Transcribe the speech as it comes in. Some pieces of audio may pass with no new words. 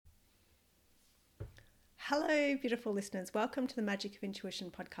Hello, beautiful listeners. Welcome to the Magic of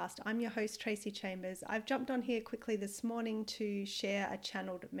Intuition podcast. I'm your host, Tracy Chambers. I've jumped on here quickly this morning to share a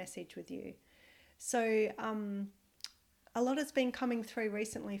channeled message with you. A lot has been coming through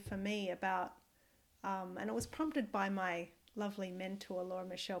recently for me about, and it was prompted by my lovely mentor, Laura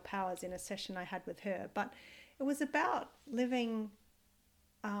Michelle Powers, in a session I had with her. But it was about living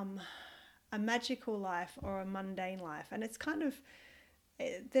a magical life or a mundane life. And it's kind of,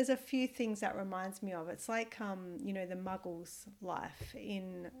 there's a few things that reminds me of. It's like, the Muggle's life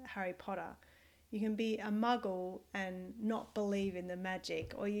in Harry Potter. You can be a Muggle and not believe in the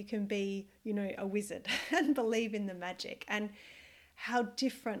magic, or you can be, a wizard and believe in the magic. And how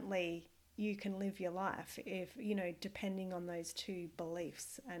differently you can live your life if, depending on those two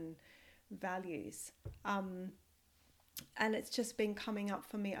beliefs and values. And it's just been coming up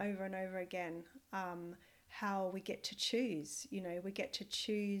for me over and over again. How we get to choose, we get to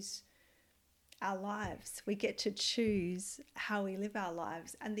choose our lives. We get to choose how we live our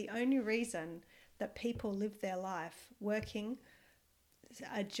lives. And the only reason that people live their life working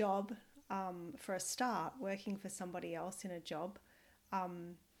a job, for a start, working for somebody else in a job,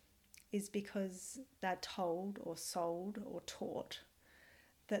 is because they're told or sold or taught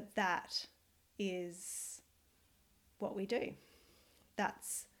that that is what we do.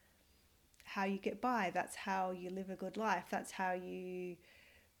 That's how you get by. That's how you live a good life. That's how you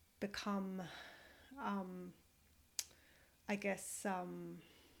become, and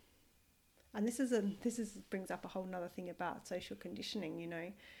this brings up a whole nother thing about social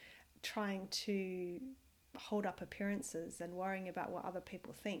conditioning, trying to hold up appearances and worrying about what other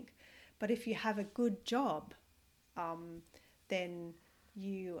people think. But if you have a good job, then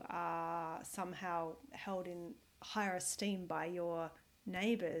you are somehow held in higher esteem by your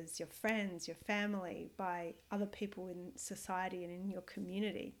neighbors, your friends, your family, by other people in society and in your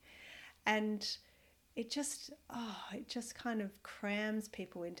community. And it just kind of crams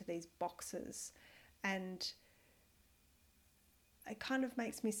people into these boxes. And it kind of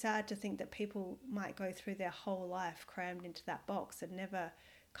makes me sad to think that people might go through their whole life crammed into that box and never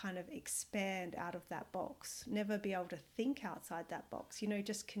kind of expand out of that box, never be able to think outside that box,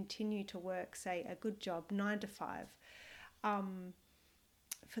 just continue to work, say, a good job, 9 to 5,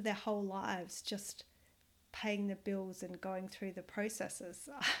 for their whole lives, just paying the bills and going through the processes.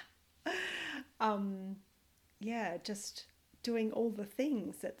 Just doing all the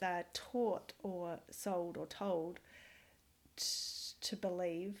things that they're taught or sold or told to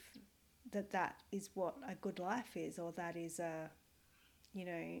believe that that is what a good life is, or that is a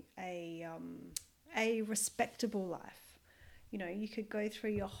respectable life. You could go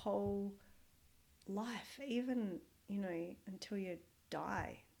through your whole life, even, until you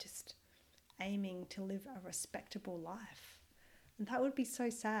die, just aiming to live a respectable life. And that would be so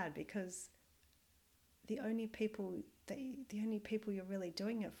sad, because the only people you're really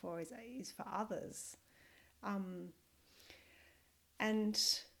doing it for is for others. And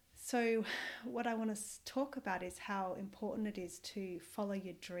so what I want to talk about is how important it is to follow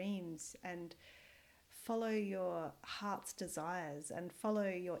your dreams and follow your heart's desires and follow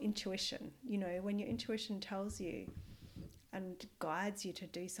your intuition. When your intuition tells you and guides you to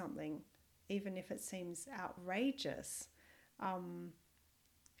do something, even if it seems outrageous,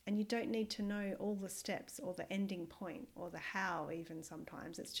 and you don't need to know all the steps or the ending point or the how, even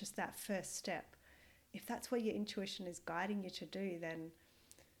sometimes. It's just that first step. If that's what your intuition is guiding you to do, then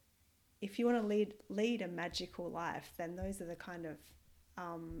if you want to lead a magical life, then those are the kind of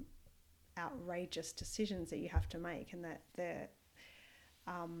outrageous decisions that you have to make, and that they're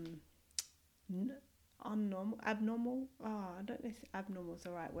abnormal. I don't know if abnormal is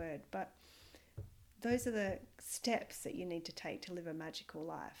the right word, but those are the steps that you need to take to live a magical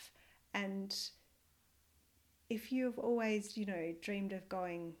life. And if you've always, dreamed of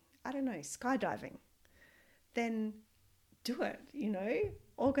going, skydiving, then do it,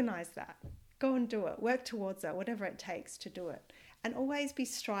 organize that, go and do it, work towards it, whatever it takes to do it. And always be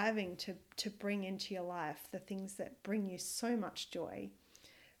striving to bring into your life the things that bring you so much joy,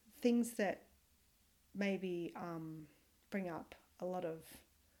 things that maybe bring up a lot of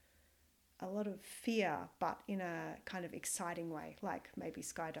fear, but in a kind of exciting way, like maybe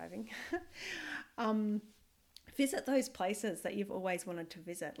skydiving. Visit those places that you've always wanted to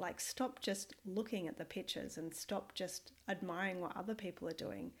visit. Like, stop just looking at the pictures and stop just admiring what other people are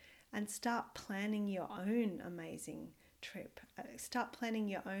doing, and start planning your own amazing trip. Start planning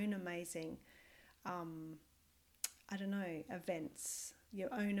your own amazing, events,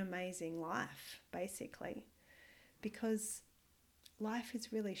 your own amazing life, basically. Because life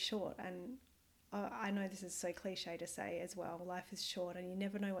is really short, and I know this is so cliche to say as well, life is short and you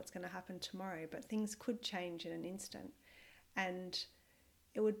never know what's going to happen tomorrow, but things could change in an instant. And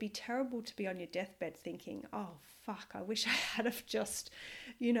it would be terrible to be on your deathbed thinking, oh, fuck, I wish I had have just,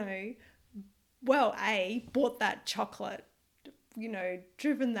 you know, well, A, bought that chocolate, you know,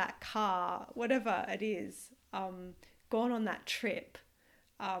 driven that car, whatever it is, gone on that trip,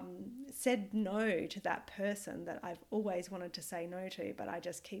 said no to that person that I've always wanted to say no to, but I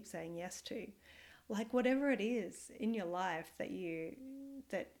just keep saying yes to. Like whatever it is in your life that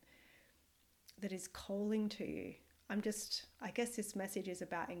is calling to you. I guess this message is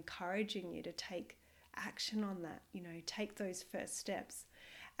about encouraging you to take action on that, you know, take those first steps.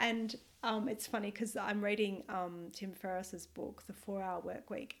 And it's funny because I'm reading Tim Ferriss's book, The 4-Hour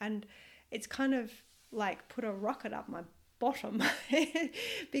Workweek, and it's kind of like put a rocket up my bottom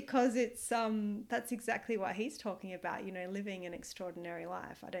because it's that's exactly what he's talking about, you know, living an extraordinary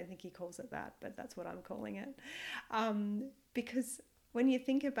life. I don't think he calls it that, but that's what I'm calling it. Because when you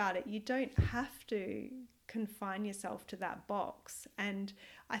think about it, you don't have to confine yourself to that box. And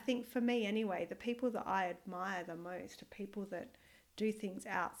I think for me anyway, the people that I admire the most are people that do things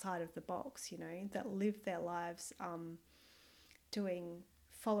outside of the box, you know, that live their lives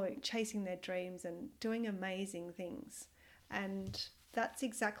chasing their dreams and doing amazing things. And that's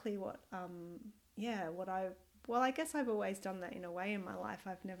exactly what I guess I've always done that in a way in my life.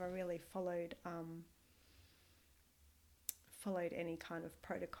 I've never really followed any kind of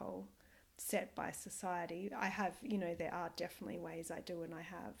protocol set by society. I have, you know, there are definitely ways I do and I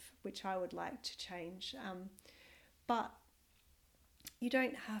have, which I would like to change. But you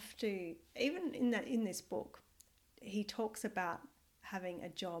don't have to, even in this book, he talks about having a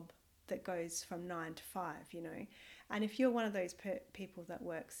job that goes from 9 to 5, you know. And if you're one of those people that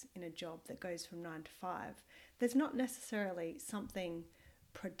works in a job that goes from 9 to 5, there's not necessarily something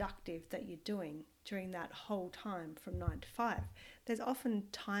productive that you're doing during that whole time from 9 to 5. There's often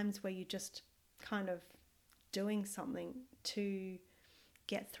times where you're just kind of doing something to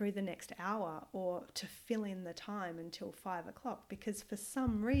get through the next hour or to fill in the time until 5 o'clock, because for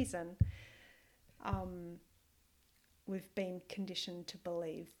some reason we've been conditioned to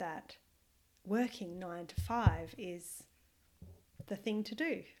believe that working 9 to 5 is the thing to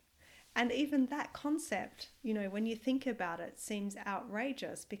do. And even that concept, you know, when you think about it, seems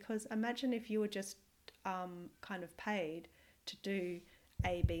outrageous, because imagine if you were just kind of paid to do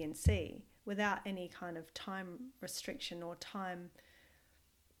A, B, and C without any kind of time restriction or time,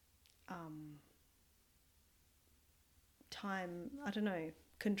 I don't know,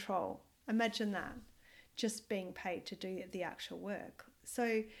 control. Imagine that, just being paid to do the actual work.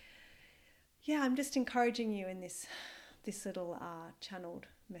 So, yeah, I'm just encouraging you in this little channeled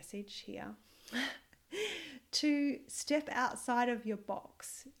message here to step outside of your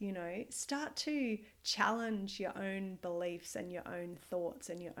box, you know, start to challenge your own beliefs and your own thoughts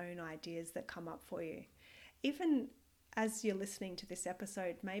and your own ideas that come up for you. Even as you're listening to this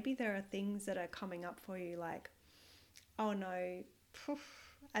episode, maybe there are things that are coming up for you like, oh no,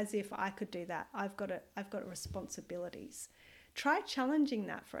 as if I could do that. I've got responsibilities. Try challenging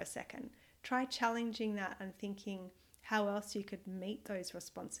that for a second. Try challenging that and thinking how else you could meet those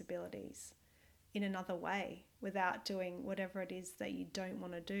responsibilities in another way without doing whatever it is that you don't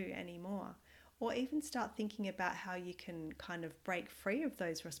want to do anymore. Or even start thinking about how you can kind of break free of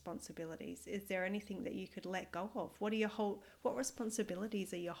those responsibilities. Is there anything that you could let go of? What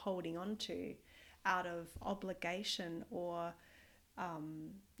responsibilities are you holding on to out of obligation or,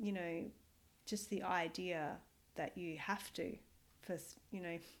 you know, just the idea that you have to, for, you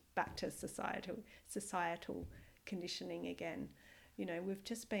know, back to societal conditioning again. You know, we've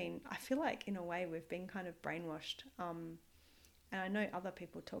just been, I feel like in a way we've been kind of brainwashed. And I know other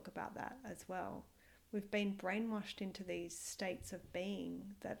people talk about that as well. We've been brainwashed into these states of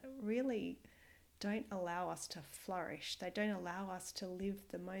being that really don't allow us to flourish. They don't allow us to live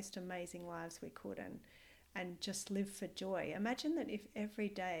the most amazing lives we could and just live for joy. Imagine that if every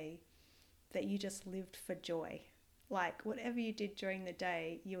day that you just lived for joy, like whatever you did during the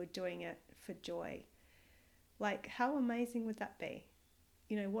day, you were doing it for joy. Like how amazing would that be?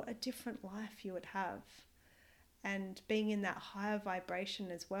 You know, what a different life you would have. And being in that higher vibration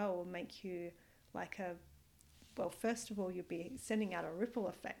as well will make you like first of all, you'll be sending out a ripple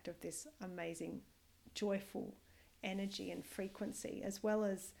effect of this amazing, joyful energy and frequency, as well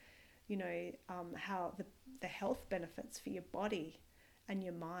as, you know, how the health benefits for your body and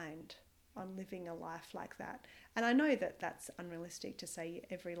your mind on living a life like that. And I know that that's unrealistic to say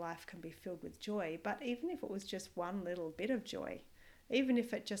every life can be filled with joy, but even if it was just one little bit of joy, even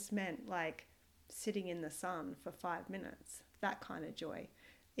if it just meant like sitting in the sun for 5 minutes, that kind of joy,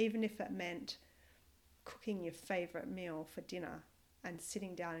 even if it meant cooking your favorite meal for dinner and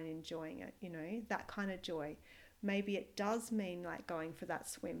sitting down and enjoying it, that kind of joy. Maybe it does mean like going for that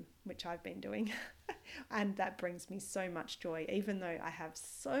swim, which I've been doing, and that brings me so much joy, even though I have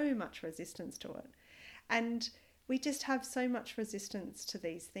so much resistance to it. And we just have so much resistance to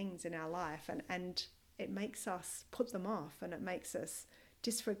these things in our life, and it makes us put them off, and it makes us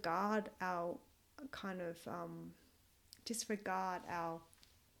disregard our disregard our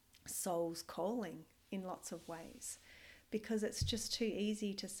soul's calling in lots of ways, because it's just too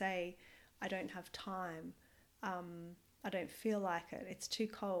easy to say, I don't have time, I don't feel like it, it's too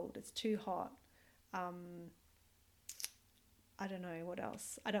cold, it's too hot, I don't know what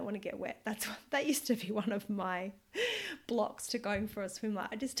else, I don't want to get wet. That used to be one of my blocks to going for a swim. Like,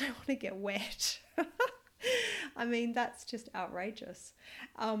 I just don't want to get wet. I mean, that's just outrageous.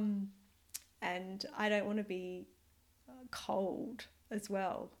 And I don't want to be cold as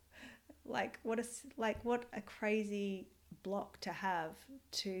well. Like what a crazy block to have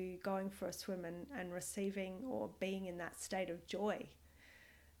to going for a swim and receiving or being in that state of joy.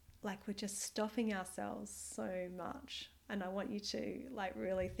 Like, we're just stopping ourselves so much. And I want you to like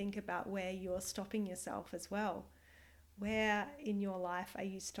really think about where you're stopping yourself as well. Where in your life are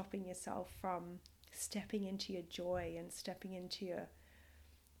you stopping yourself from stepping into your joy and stepping into your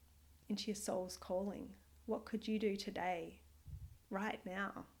soul's calling? What could you do today, right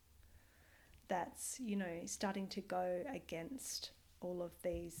now, that's, starting to go against all of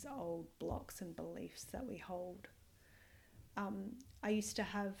these old blocks and beliefs that we hold? I used to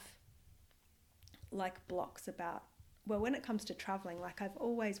have like blocks about, well, when it comes to traveling, like I've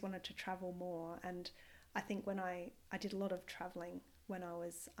always wanted to travel more. And I think when I did a lot of traveling when I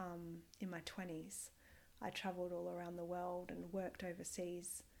was in my 20s. I traveled all around the world and worked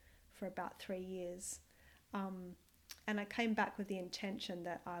overseas for about 3 years. And I came back with the intention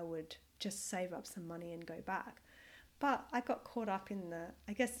that I would just save up some money and go back. But I got caught up in the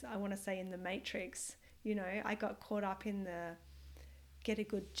matrix. I got caught up in the get a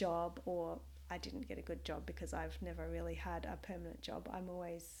good job, or I didn't get a good job because I've never really had a permanent job. I'm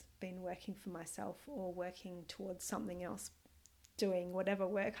always been working for myself or working towards something else, doing whatever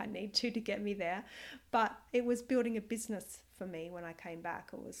work I need to get me there. But it was building a business for me when I came back.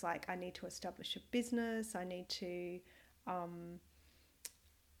 It was like, I need to establish a business. I need to,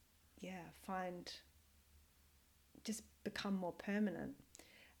 just become more permanent.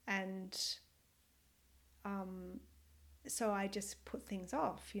 And so I just put things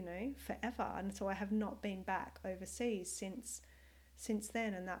off, forever. And so I have not been back overseas since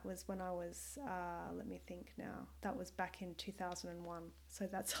then. And that was when I was, let me think now, that was back in 2001. So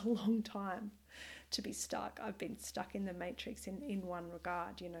that's a long time to be stuck. I've been stuck in the matrix in one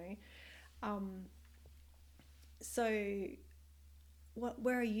regard, So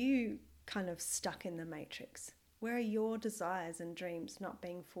where are you kind of stuck in the matrix? Where are your desires and dreams not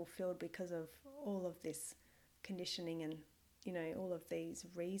being fulfilled because of all of this conditioning and, all of these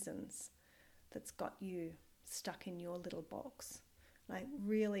reasons that's got you stuck in your little box? And I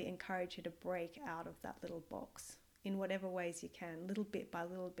really encourage you to break out of that little box in whatever ways you can, little bit by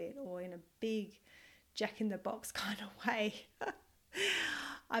little bit, or in a big jack-in-the-box kind of way.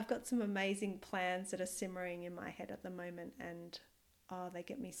 I've got some amazing plans that are simmering in my head at the moment, and they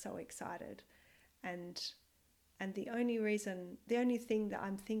get me so excited. And the only thing that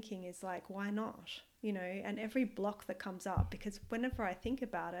I'm thinking is like, why not? And every block that comes up, because whenever I think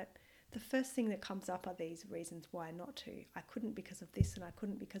about it, the first thing that comes up are these reasons why not to. I couldn't because of this, and I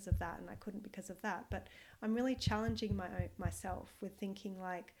couldn't because of that, and I couldn't because of that. But I'm really challenging myself with thinking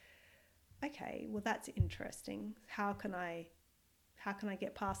like, okay, well, that's interesting. How can I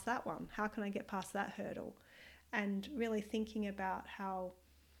get past that one? How can I get past that hurdle? And really thinking about how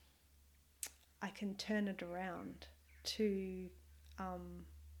I can turn it around to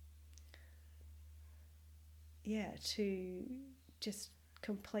to just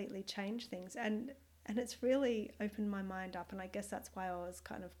completely change things. And it's really opened my mind up, and I guess that's why I was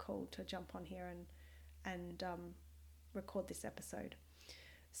kind of called to jump on here and record this episode.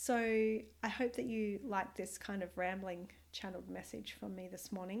 So I hope that you like this kind of rambling channeled message from me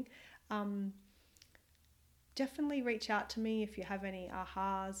this morning. Definitely reach out to me if you have any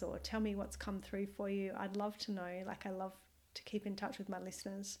ahas, or tell me what's come through for you. I'd love to know. Like, I love to keep in touch with my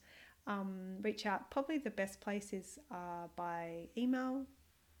listeners. Reach out. Probably the best place is by email,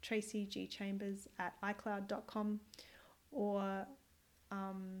 tracygchambers@icloud.com, or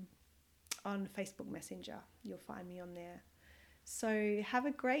on Facebook Messenger. You'll find me on there. So have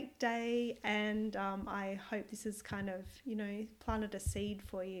a great day, and I hope this has kind of, planted a seed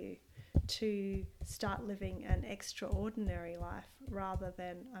for you to start living an extraordinary life rather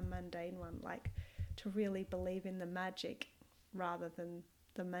than a mundane one. Like, to really believe in the magic rather than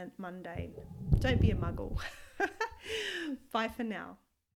the mundane. Don't be a muggle. Bye for now.